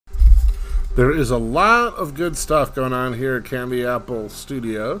There is a lot of good stuff going on here at Candy Apple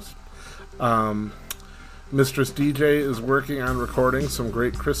Studios. Um, Mistress DJ is working on recording some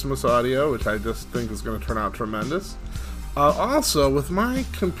great Christmas audio, which I just think is going to turn out tremendous. Also, with my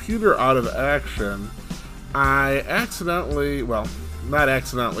computer out of action, I accidentally, well, not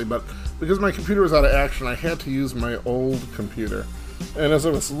accidentally, but because my computer was out of action, I had to use my old computer. And as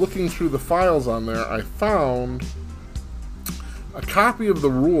I was looking through the files on there, I found a copy of the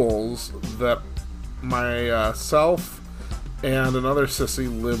rules that myself and another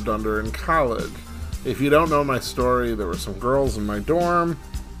sissy lived under in college. If you don't know my story, there were some girls in my dorm.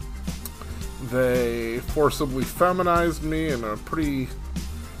 They forcibly feminized me in a pretty,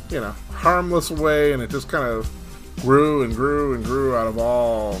 harmless way, and it just kind of grew and grew and grew out of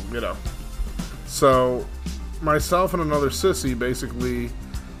all. So, myself and another sissy basically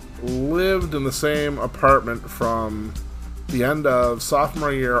lived in the same apartment from the end of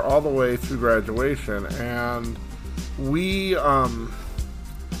sophomore year all the way through graduation, and we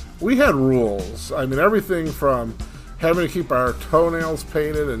had rules. I mean, everything from having to keep our toenails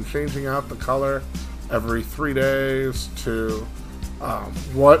painted and changing out the color every 3 days to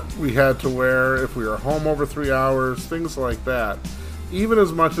what we had to wear if we were home over 3 hours, things like that. Even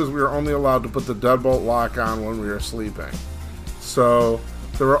as much as we were only allowed to put the deadbolt lock on when we were sleeping. So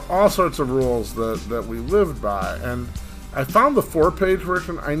there were all sorts of rules that we lived by. And I found the 4-page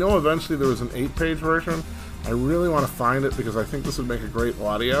version. I know eventually there was an 8-page version. I really want to find it because I think this would make a great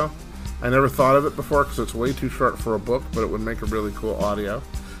audio. I never thought of it before because it's way too short for a book, but it would make a really cool audio.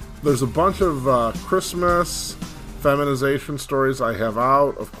 There's a bunch of Christmas feminization stories I have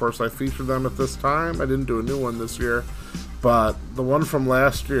out. Of course, I featured them at this time. I didn't do a new one this year, but the one from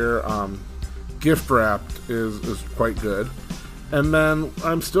last year, gift wrapped, is quite good. And then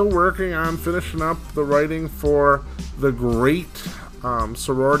I'm still working on finishing up the writing for the great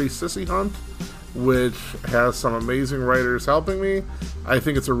sorority sissy hunt, which has some amazing writers helping me. I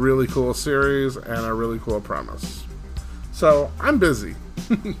think it's a really cool series and a really cool premise. So I'm busy,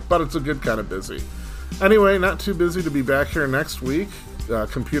 but it's a good kind of busy. Anyway, not too busy to be back here next week,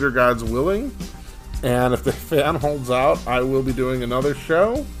 computer gods willing. And if the fan holds out, I will be doing another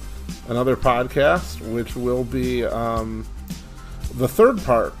show, another podcast, which will be the third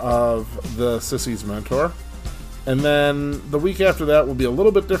part of the Sissy's Mentor. And then the week after that will be a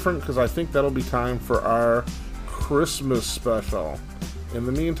little bit different because I think that'll be time for our Christmas special. In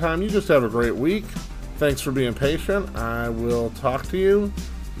the meantime, you just have a great week. Thanks for being patient. I will talk to you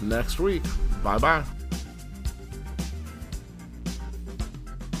next week. Bye-bye.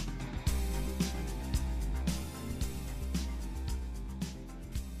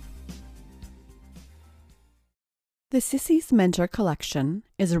 The Sissy's Mentor collection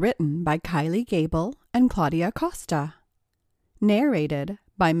is written by Kylie Gable and Claudia Costa. Narrated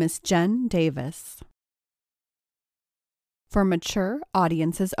by Miss Jen Davis. For mature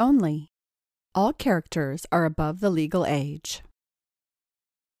audiences only. All characters are above the legal age.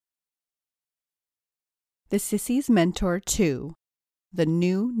 The Sissy's Mentor 2. The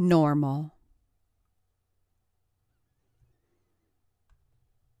New Normal.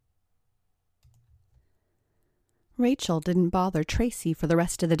 Rachel didn't bother Tracy for the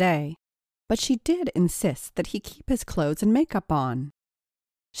rest of the day, but she did insist that he keep his clothes and makeup on.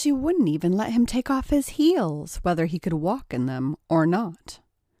 She wouldn't even let him take off his heels, whether he could walk in them or not.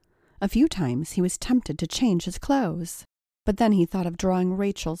 A few times he was tempted to change his clothes, but then he thought of drawing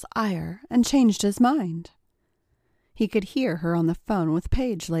Rachel's ire and changed his mind. He could hear her on the phone with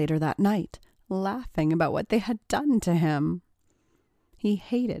Paige later that night, laughing about what they had done to him. He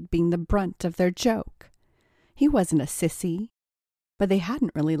hated being the brunt of their joke. He wasn't a sissy, but they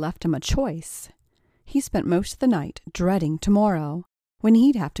hadn't really left him a choice. He spent most of the night dreading tomorrow, when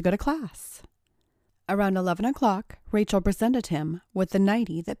he'd have to go to class. Around 11 o'clock, Rachel presented him with the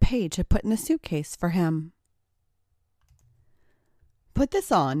nightie that Paige had put in the suitcase for him. "Put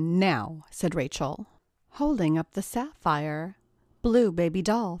this on now," said Rachel, holding up the sapphire blue baby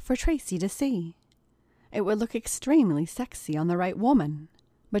doll for Tracy to see. It would look extremely sexy on the right woman,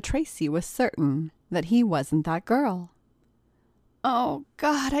 but Tracy was certain that he wasn't that girl. "Oh,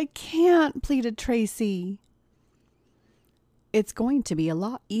 God, I can't," pleaded Tracy. "It's going to be a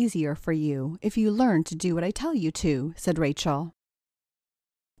lot easier for you if you learn to do what I tell you to," said Rachel.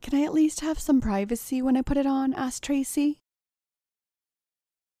 "Can I at least have some privacy when I put it on?" asked Tracy.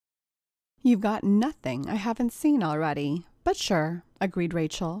 "You've got nothing I haven't seen already, but sure," agreed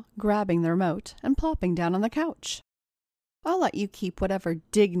Rachel, grabbing the remote and plopping down on the couch. "I'll let you keep whatever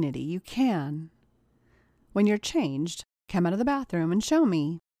dignity you can. When you're changed, come out of the bathroom and show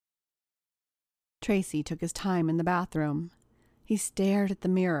me." Tracy took his time in the bathroom. He stared at the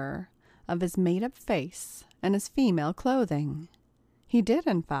mirror, of his made-up face and his female clothing. He did,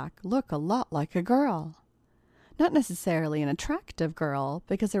 in fact, look a lot like a girl. Not necessarily an attractive girl,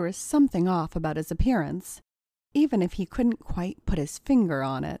 because there was something off about his appearance, even if he couldn't quite put his finger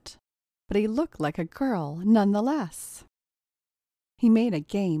on it. But he looked like a girl nonetheless. He made a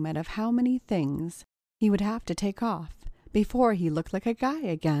game out of how many things he would have to take off before he looked like a guy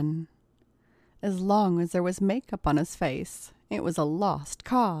again. As long as there was makeup on his face, it was a lost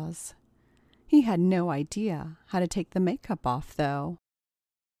cause. He had no idea how to take the makeup off, though.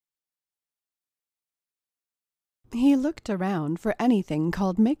 He looked around for anything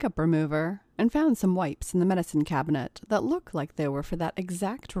called makeup remover and found some wipes in the medicine cabinet that looked like they were for that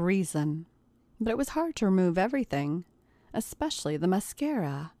exact reason. But it was hard to remove everything, especially the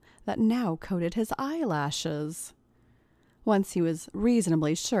mascara that now coated his eyelashes. Once he was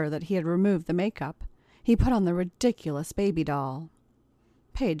reasonably sure that he had removed the makeup, he put on the ridiculous baby doll.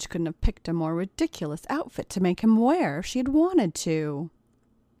 Paige couldn't have picked a more ridiculous outfit to make him wear if she had wanted to.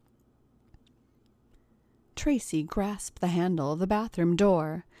 Tracy grasped the handle of the bathroom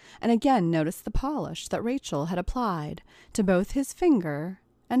door and again noticed the polish that Rachel had applied to both his finger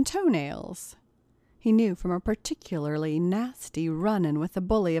and toenails. He knew from a particularly nasty run-in with the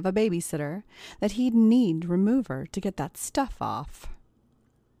bully of a babysitter that he'd need remover to get that stuff off.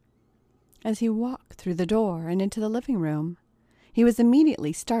 As he walked through the door and into the living room, he was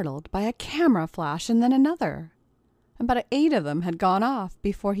immediately startled by a camera flash and then another. About 8 of them had gone off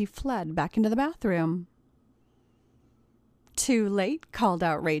before he fled back into the bathroom. "Too late," called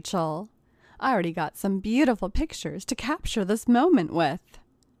out Rachel. "I already got some beautiful pictures to capture this moment with."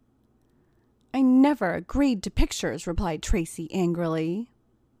 "I never agreed to pictures," replied Tracy angrily.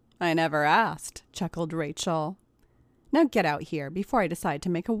 "I never asked," chuckled Rachel. "Now get out here before I decide to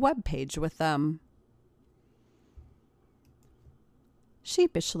make a web page with them."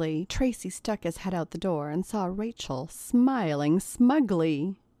 Sheepishly, Tracy stuck his head out the door and saw Rachel smiling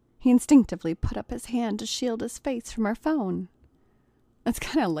smugly. He instinctively put up his hand to shield his face from her phone. "It's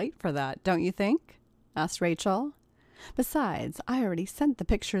kind of late for that, don't you think?" asked Rachel. "Besides, I already sent the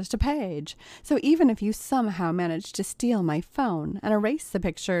pictures to Paige, so even if you somehow managed to steal my phone and erase the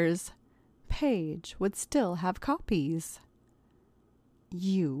pictures, Paige would still have copies."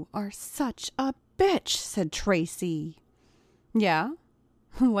 "You are such a bitch," said Tracy. "Yeah?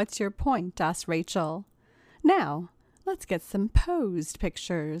 What's your point?" asked Rachel. "Now, let's get some posed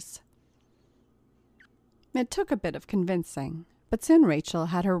pictures." It took a bit of convincing, but soon Rachel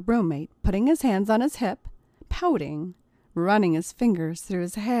had her roommate putting his hands on his hip, pouting, running his fingers through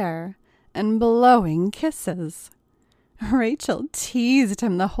his hair, and blowing kisses. Rachel teased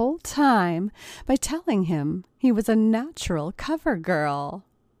him the whole time by telling him he was a natural cover girl.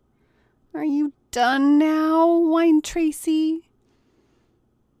 "Are you done now?" whined Tracy.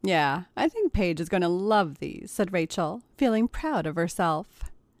 "Yeah, I think Paige is going to love these," said Rachel, feeling proud of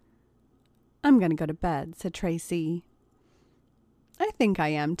herself. "I'm going to go to bed," said Tracy. "I think I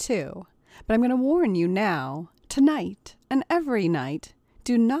am too, but I'm going to warn you now, tonight and every night,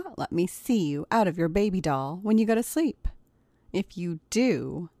 do not let me see you out of your baby doll when you go to sleep. If you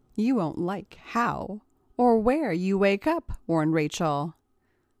do, you won't like how or where you wake up," warned Rachel.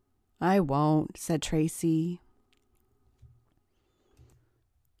 "I won't," said Tracy.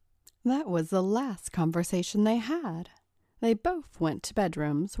 That was the last conversation they had. They both went to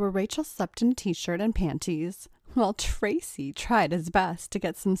bedrooms where Rachel slept in a t-shirt and panties, while Tracy tried his best to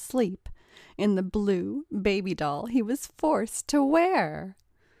get some sleep in the blue baby doll he was forced to wear.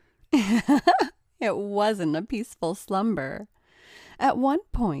 It wasn't a peaceful slumber. At one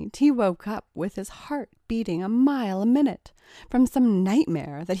point, he woke up with his heart beating a mile a minute from some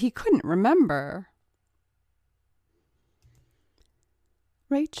nightmare that he couldn't remember.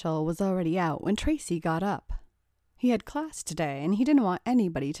 Rachel was already out when Tracy got up. He had class today, and he didn't want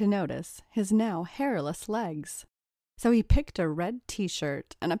anybody to notice his now hairless legs. So he picked a red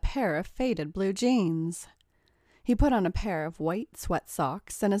t-shirt and a pair of faded blue jeans. He put on a pair of white sweat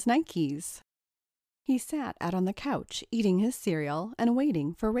socks and his Nikes. He sat out on the couch, eating his cereal and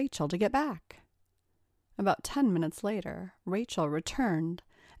waiting for Rachel to get back. About 10 minutes later, Rachel returned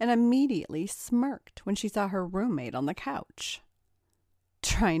and immediately smirked when she saw her roommate on the couch.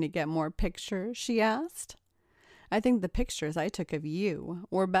 "Trying to get more pictures?" she asked. "I think the pictures I took of you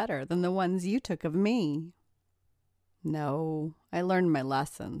were better than the ones you took of me." "No, I learned my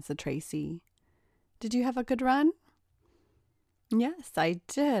lesson," said Tracy. "Did you have a good run?" "Yes, I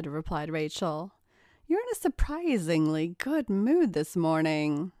did," replied Rachel. "You're in a surprisingly good mood this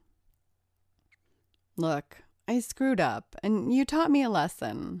morning." "Look, I screwed up, and you taught me a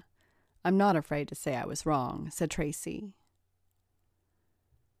lesson. I'm not afraid to say I was wrong," said Tracy.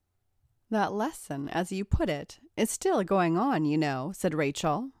 That lesson, as you put it, is still going on, you know, said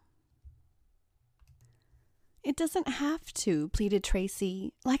Rachel. It doesn't have to, pleaded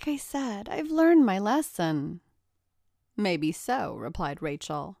Tracy. Like I said, I've learned my lesson. Maybe so, replied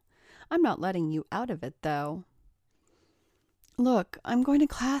Rachel. I'm not letting you out of it, though. Look, I'm going to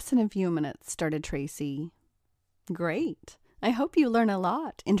class in a few minutes, started Tracy. Great. I hope you learn a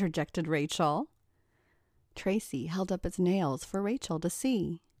lot, interjected Rachel. Tracy held up its nails for Rachel to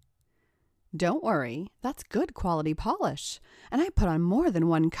see. Don't worry, that's good quality polish, and I put on more than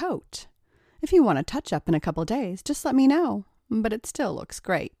one coat. If you want a touch-up in a couple days, just let me know, but it still looks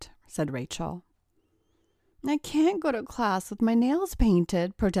great, said Rachel. I can't go to class with my nails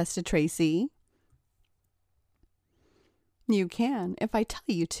painted, protested Tracy. You can if I tell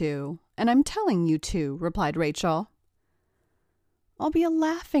you to, and I'm telling you to, replied Rachel. I'll be a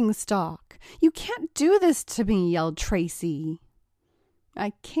laughingstock. You can't do this to me, yelled Tracy.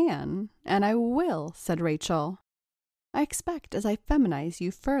 I can, and I will, said Rachel. I expect as I feminize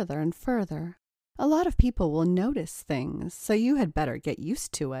you further and further, a lot of people will notice things, so you had better get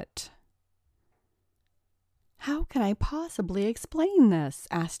used to it. How can I possibly explain this?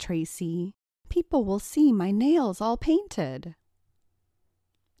 Asked Tracy. People will see my nails all painted.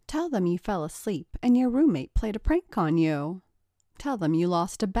 Tell them you fell asleep and your roommate played a prank on you. Tell them you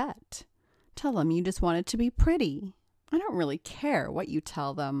lost a bet. Tell them you just wanted to be pretty. I don't really care what you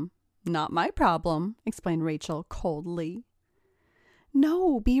tell them. Not my problem, explained Rachel coldly.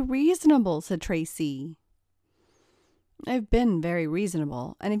 No, be reasonable, said Tracy. I've been very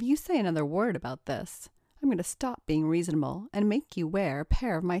reasonable, and if you say another word about this, I'm going to stop being reasonable and make you wear a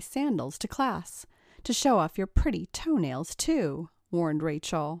pair of my sandals to class, to show off your pretty toenails, too, warned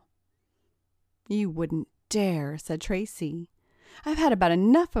Rachel. You wouldn't dare, said Tracy. I've had about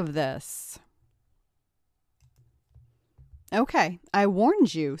enough of this. Okay, I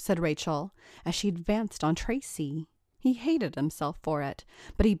warned you, said Rachel, as she advanced on Tracy. He hated himself for it,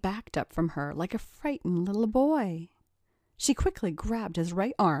 but he backed up from her like a frightened little boy. She quickly grabbed his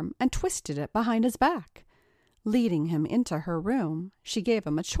right arm and twisted it behind his back. Leading him into her room, she gave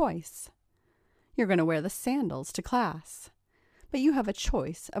him a choice. You're going to wear the sandals to class, but you have a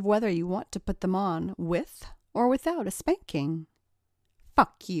choice of whether you want to put them on with or without a spanking.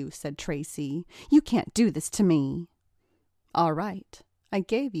 Fuck you, said Tracy. You can't do this to me. All right, I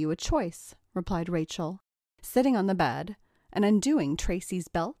gave you a choice, replied Rachel, sitting on the bed and undoing Tracy's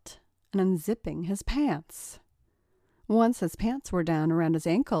belt and unzipping his pants. Once his pants were down around his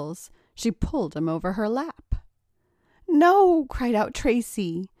ankles, she pulled him over her lap. No, cried out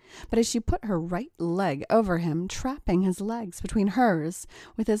Tracy, but as she put her right leg over him, trapping his legs between hers,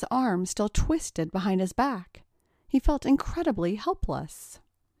 with his arm still twisted behind his back, he felt incredibly helpless.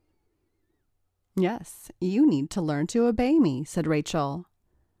 Yes, you need to learn to obey me, said Rachel.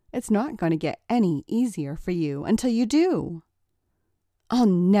 It's not going to get any easier for you until you do. I'll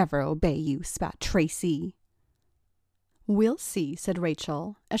never obey you, spat Tracy. We'll see, said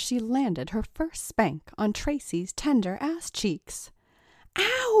Rachel, as she landed her first spank on Tracy's tender ass cheeks.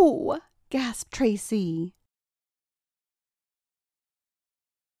 Ow! Gasped Tracy.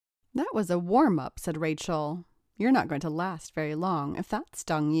 That was a warm-up, said Rachel. You're not going to last very long if that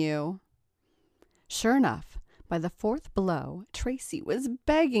stung you. Sure enough, by the fourth blow, Tracy was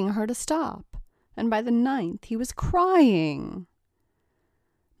begging her to stop, and by the ninth he was crying.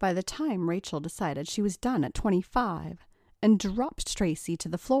 By the time Rachel decided she was done at 25 and dropped Tracy to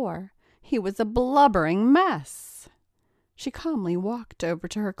the floor, he was a blubbering mess. She calmly walked over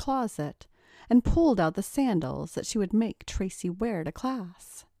to her closet and pulled out the sandals that she would make Tracy wear to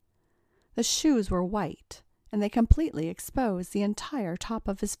class. The shoes were white, and they completely exposed the entire top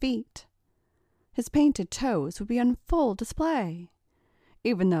of his feet. His painted toes would be on full display.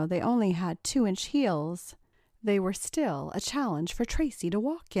 Even though they only had 2-inch heels, they were still a challenge for Tracy to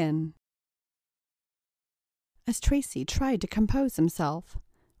walk in. As Tracy tried to compose himself,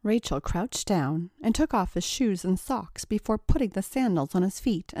 Rachel crouched down and took off his shoes and socks before putting the sandals on his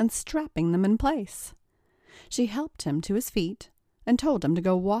feet and strapping them in place. She helped him to his feet and told him to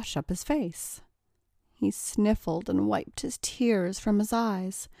go wash up his face. He sniffled and wiped his tears from his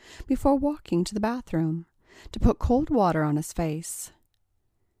eyes before walking to the bathroom to put cold water on his face.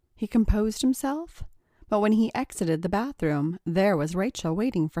 He composed himself, but when he exited the bathroom, there was Rachel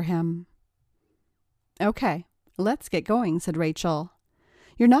waiting for him. Okay, let's get going, said Rachel.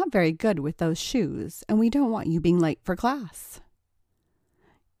 You're not very good with those shoes, and we don't want you being late for class.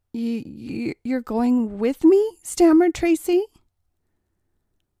 You're going with me? Stammered Tracy.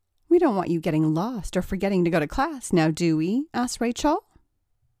 We don't want you getting lost or forgetting to go to class now, do we? Asked Rachel.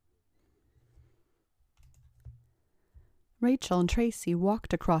 Rachel and Tracy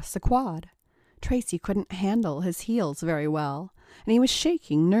walked across the quad. Tracy couldn't handle his heels very well, and he was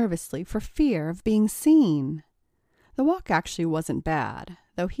shaking nervously for fear of being seen. The walk actually wasn't bad,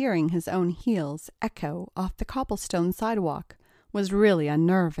 though hearing his own heels echo off the cobblestone sidewalk was really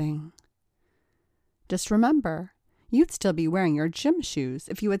unnerving. "Just remember, you'd still be wearing your gym shoes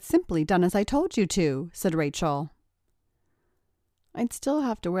if you had simply done as I told you to," said Rachel. "I'd still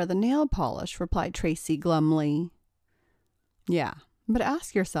have to wear the nail polish," replied Tracy glumly. "Yeah, but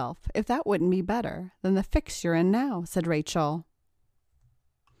ask yourself if that wouldn't be better than the fix you're in now," said Rachel.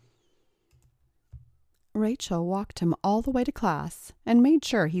 Rachel walked him all the way to class and made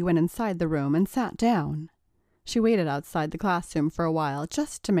sure he went inside the room and sat down. She waited outside the classroom for a while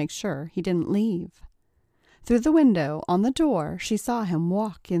just to make sure he didn't leave. Through the window on the door, she saw him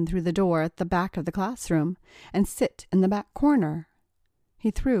walk in through the door at the back of the classroom and sit in the back corner. He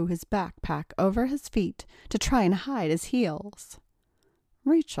threw his backpack over his feet to try and hide his heels.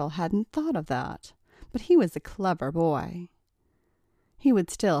 Rachel hadn't thought of that, but he was a clever boy. He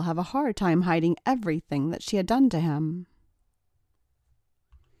would still have a hard time hiding everything that she had done to him.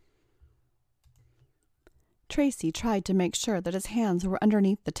 Tracy tried to make sure that his hands were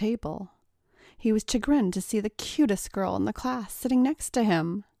underneath the table. He was chagrined to see the cutest girl in the class sitting next to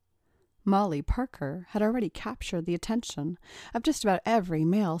him. Molly Parker had already captured the attention of just about every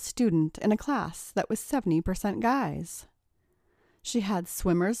male student in a class that was 70% guys. She had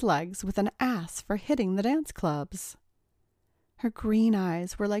swimmer's legs with an ass for hitting the dance clubs. Her green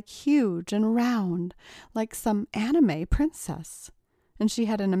eyes were huge and round, like some anime princess, and she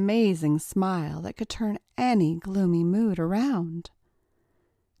had an amazing smile that could turn any gloomy mood around.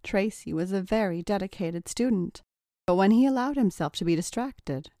 Tracy was a very dedicated student, but when he allowed himself to be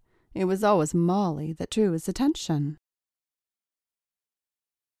distracted, it was always Molly that drew his attention.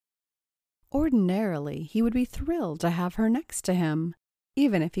 Ordinarily, he would be thrilled to have her next to him,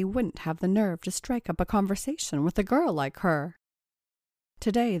 even if he wouldn't have the nerve to strike up a conversation with a girl like her.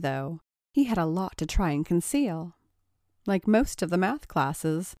 Today, though, he had a lot to try and conceal. Like most of the math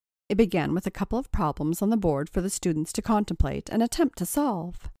classes, it began with a couple of problems on the board for the students to contemplate and attempt to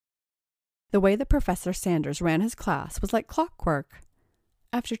solve. The way that Professor Sanders ran his class was like clockwork.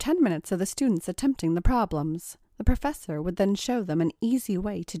 After 10 minutes of the students attempting the problems, the professor would then show them an easy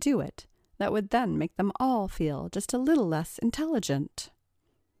way to do it that would then make them all feel just a little less intelligent.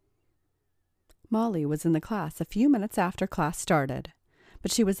 Molly was in the class a few minutes after class started,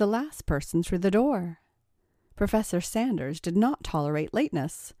 but she was the last person through the door. Professor Sanders did not tolerate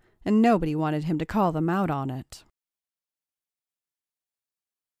lateness, and nobody wanted him to call them out on it.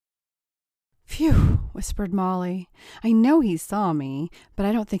 "Phew," whispered Molly. "I know he saw me, but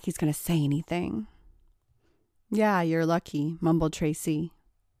I don't think he's going to say anything." "Yeah, you're lucky," mumbled Tracy.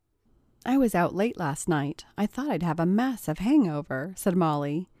 "I was out late last night. I thought I'd have a massive hangover," said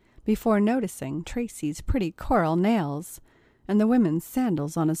Molly, before noticing Tracy's pretty coral nails and the women's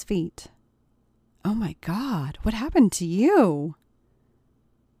sandals on his feet. "Oh my God, what happened to you?"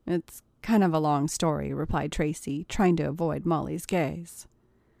 "It's kind of a long story," replied Tracy, trying to avoid Molly's gaze.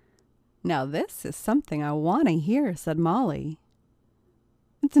 "Now this is something I want to hear," said Molly.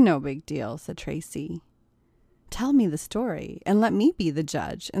 "It's no big deal," said Tracy. "Tell me the story, and let me be the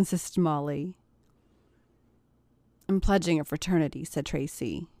judge," insisted Molly. "I'm pledging a fraternity," said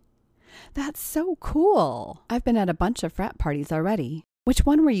Tracy. "That's so cool. I've been at a bunch of frat parties already. Which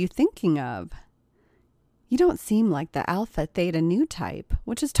one were you thinking of?" "You don't seem like the Alpha Theta Nu type,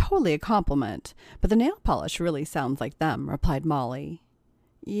 which is totally a compliment, but the nail polish really sounds like them," replied Molly.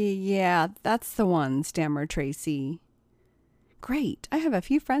 Yeah, that's the one," stammered Tracy. "Great, I have a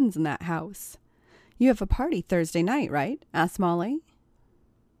few friends in that house. You have a party Thursday night, right?" asked Molly.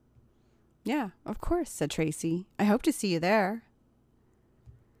 "Yeah, of course," said Tracy. "I hope to see you there."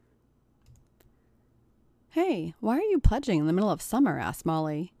 "Hey, why are you pledging in the middle of summer?" asked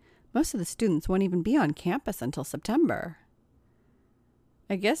Molly. "Most of the students won't even be on campus until September."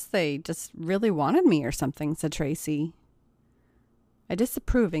 "I guess they just really wanted me or something," said Tracy. A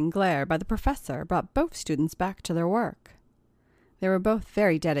disapproving glare by the professor brought both students back to their work. They were both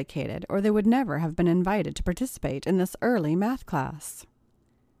very dedicated, or they would never have been invited to participate in this early math class.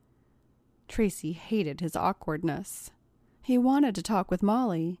 Tracy hated his awkwardness. He wanted to talk with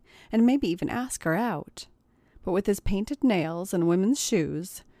Molly, and maybe even ask her out. But with his painted nails and women's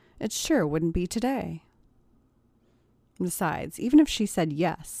shoes, it sure wouldn't be today. Besides, even if she said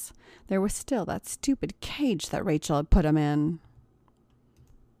yes, there was still that stupid cage that Rachel had put him in.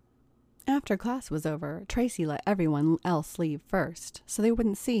 After class was over, Tracy let everyone else leave first, so they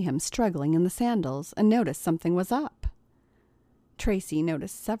wouldn't see him struggling in the sandals and notice something was up. Tracy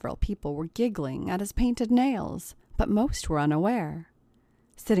noticed several people were giggling at his painted nails, but most were unaware.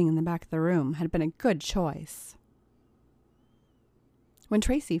 Sitting in the back of the room had been a good choice. When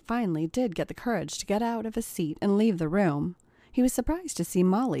Tracy finally did get the courage to get out of his seat and leave the room, he was surprised to see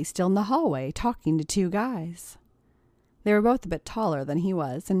Molly still in the hallway talking to two guys. They were both a bit taller than he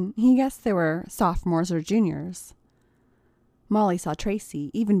was, and he guessed they were sophomores or juniors. Molly saw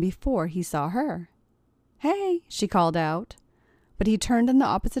Tracy even before he saw her. "Hey," she called out, but he turned in the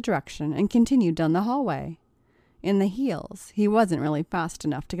opposite direction and continued down the hallway. In the heels, he wasn't really fast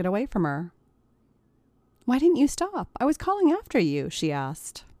enough to get away from her. "Why didn't you stop? I was calling after you," she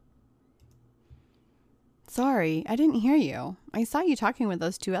asked. "Sorry, I didn't hear you. I saw you talking with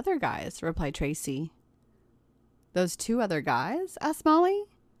those two other guys," replied Tracy. "Those two other guys?" asked Molly.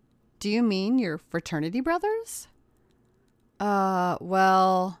 "Do you mean your fraternity brothers?"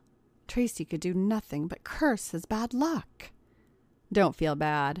 Well, Tracy could do nothing but curse his bad luck. "Don't feel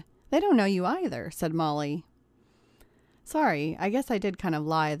bad. They don't know you either," said Molly. "Sorry, I guess I did kind of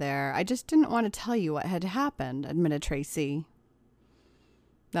lie there. I just didn't want to tell you what had happened," admitted Tracy.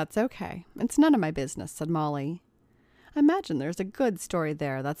 "That's okay. It's none of my business," said Molly. "I imagine there's a good story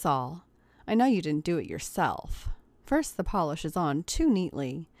there, that's all. I know you didn't do it yourself. First, the polish is on too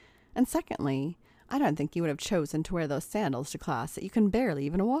neatly, and secondly, I don't think you would have chosen to wear those sandals to class that you can barely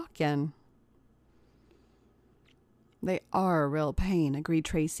even walk in." "They are a real pain," agreed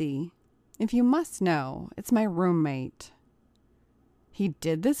Tracy. "If you must know, it's my roommate." "He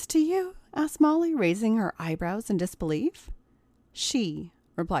did this to you?" asked Molly, raising her eyebrows in disbelief. "She,"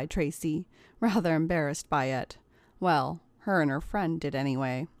 replied Tracy, rather embarrassed by it. "Well, her and her friend did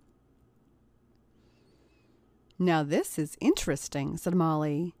anyway." "Now this is interesting," said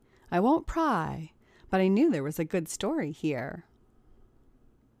Molly. "I won't pry, but I knew there was a good story here."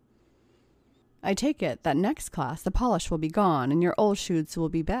 "I take it that next class the polish will be gone and your old shoes will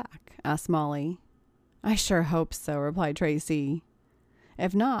be back?" asked Molly. "I sure hope so," replied Tracy.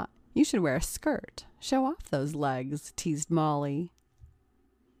 "If not, you should wear a skirt. Show off those legs," teased Molly.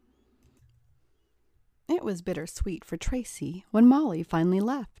 It was bittersweet for Tracy when Molly finally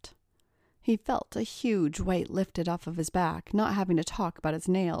left. He felt a huge weight lifted off of his back, not having to talk about his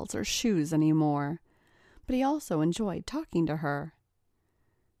nails or shoes anymore. But he also enjoyed talking to her.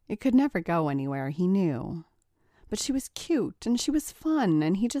 It could never go anywhere, he knew. But she was cute and she was fun,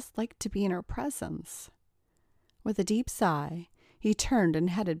 and he just liked to be in her presence. With a deep sigh, he turned and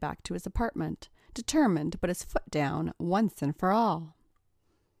headed back to his apartment, determined to put his foot down once and for all.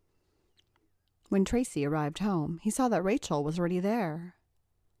 When Tracy arrived home, he saw that Rachel was already there.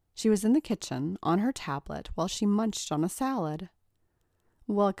 She was in the kitchen, on her tablet, while she munched on a salad.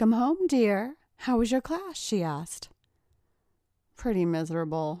 "Welcome home, dear. How was your class?" she asked. "Pretty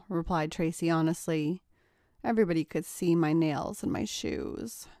miserable," replied Tracy honestly. "Everybody could see my nails and my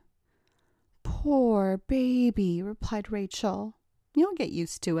shoes." "Poor baby," replied Rachel. "You'll get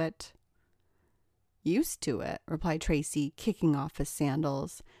used to it." "Used to it," replied Tracy, kicking off his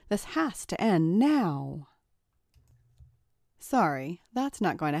sandals. "This has to end now." "Sorry, that's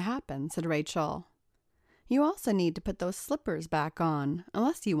not going to happen," said Rachel. "You also need to put those slippers back on,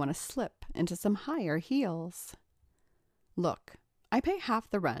 unless you want to slip into some higher heels." "Look, I pay half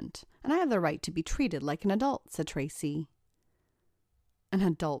the rent, and I have the right to be treated like an adult," said Tracy. "An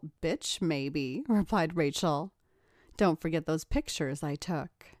adult bitch, maybe," replied Rachel. "Don't forget those pictures I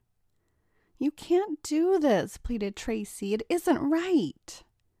took." "You can't do this," pleaded Tracy. "It isn't right."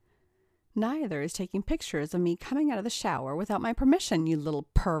 "Neither is taking pictures of me coming out of the shower without my permission, you little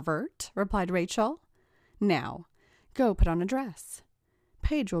pervert," replied Rachel. "Now, go put on a dress.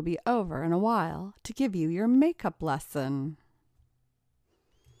 Paige will be over in a while to give you your makeup lesson."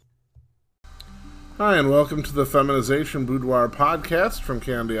 Hi, and welcome to the Feminization Boudoir podcast from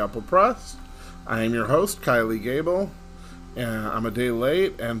Candy Apple Press. I am your host, Kylie Gable, and I'm a day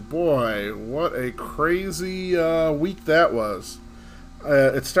late, and boy, what a crazy week that was.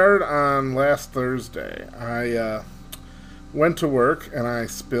 It started on last Thursday. I went to work and I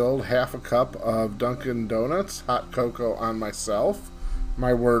spilled half a cup of Dunkin' Donuts hot cocoa on myself,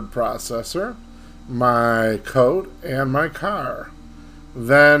 my word processor, my coat, and my car.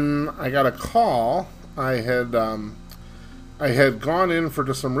 Then I got a call. I had gone in for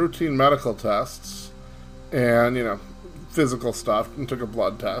just some routine medical tests and, physical stuff, and took a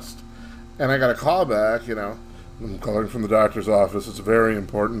blood test. And I got a call back, I'm calling from the doctor's office. It's very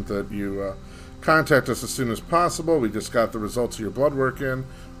important that you contact us as soon as possible. We just got the results of your blood work in.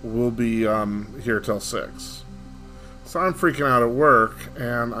 We'll be here till 6. So I'm freaking out at work,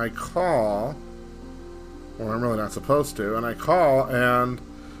 and I call, well, I'm really not supposed to, and I call, and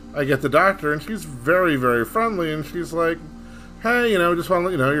I get the doctor, and she's very, very friendly, and she's like, "Hey, just want to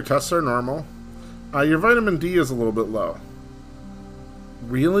let you know your tests are normal. Your vitamin D is a little bit low.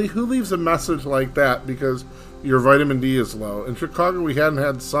 Really? Who leaves a message like that because your vitamin D is low? In Chicago, we hadn't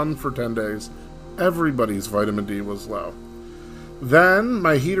had sun for 10 days. Everybody's vitamin D was low. Then,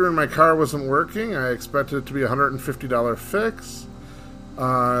 my heater in my car wasn't working. I expected it to be a $150 fix.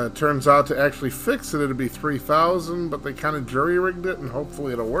 Turns out to actually fix it, it'd be $3,000, but they kind of jury-rigged it, and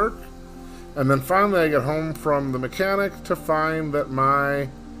hopefully it'll work. And then finally I get home from the mechanic to find that my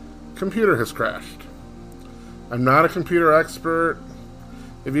computer has crashed. I'm not a computer expert.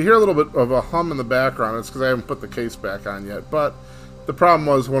 If you hear a little bit of a hum in the background, it's because I haven't put the case back on yet. But the problem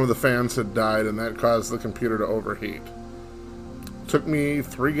was one of the fans had died, and that caused the computer to overheat. It took me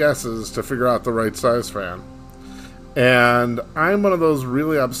 3 guesses to figure out the right size fan. And I'm one of those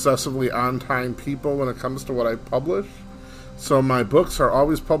really obsessively on-time people when it comes to what I publish. So my books are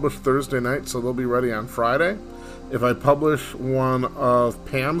always published Thursday night, so they'll be ready on Friday. If I publish one of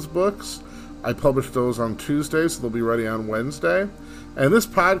Pam's books, I publish those on Tuesday, so they'll be ready on Wednesday. And this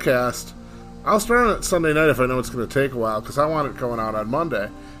podcast, I'll start on it Sunday night if I know it's going to take a while, because I want it going out on Monday.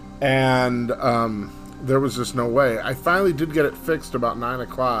 And there was just no way. I finally did get it fixed about 9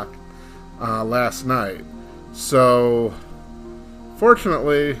 o'clock last night. So,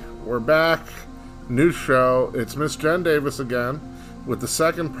 fortunately, we're back. New show. It's Miss Jen Davis again with the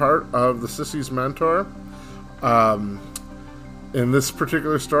second part of the Sissy's Mentor. In this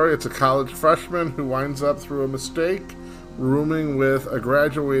particular story, it's a college freshman who winds up through a mistake rooming with a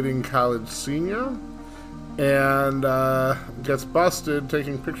graduating college senior and gets busted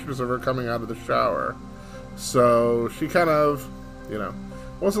taking pictures of her coming out of the shower. So she kind of,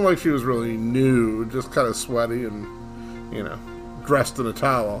 wasn't like she was really nude, just kind of sweaty and, dressed in a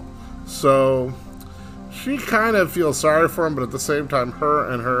towel. So she kind of feels sorry for him, but at the same time, her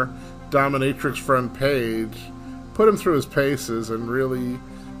and her dominatrix friend Paige put him through his paces and really,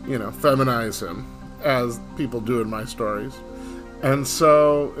 feminize him, as people do in my stories. And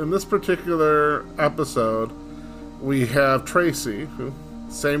so, in this particular episode, we have Tracy, who,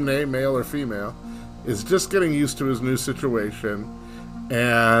 same name, male or female, is just getting used to his new situation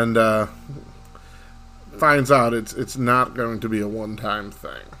and finds out it's not going to be a one-time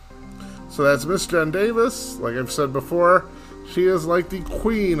thing. So that's Miss Jen Davis. Like I've said before, she is like the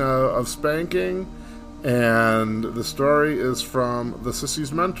queen of spanking. And the story is from The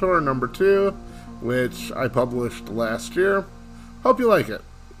Sissy's Mentor, number 2, which I published last year. Hope you like it.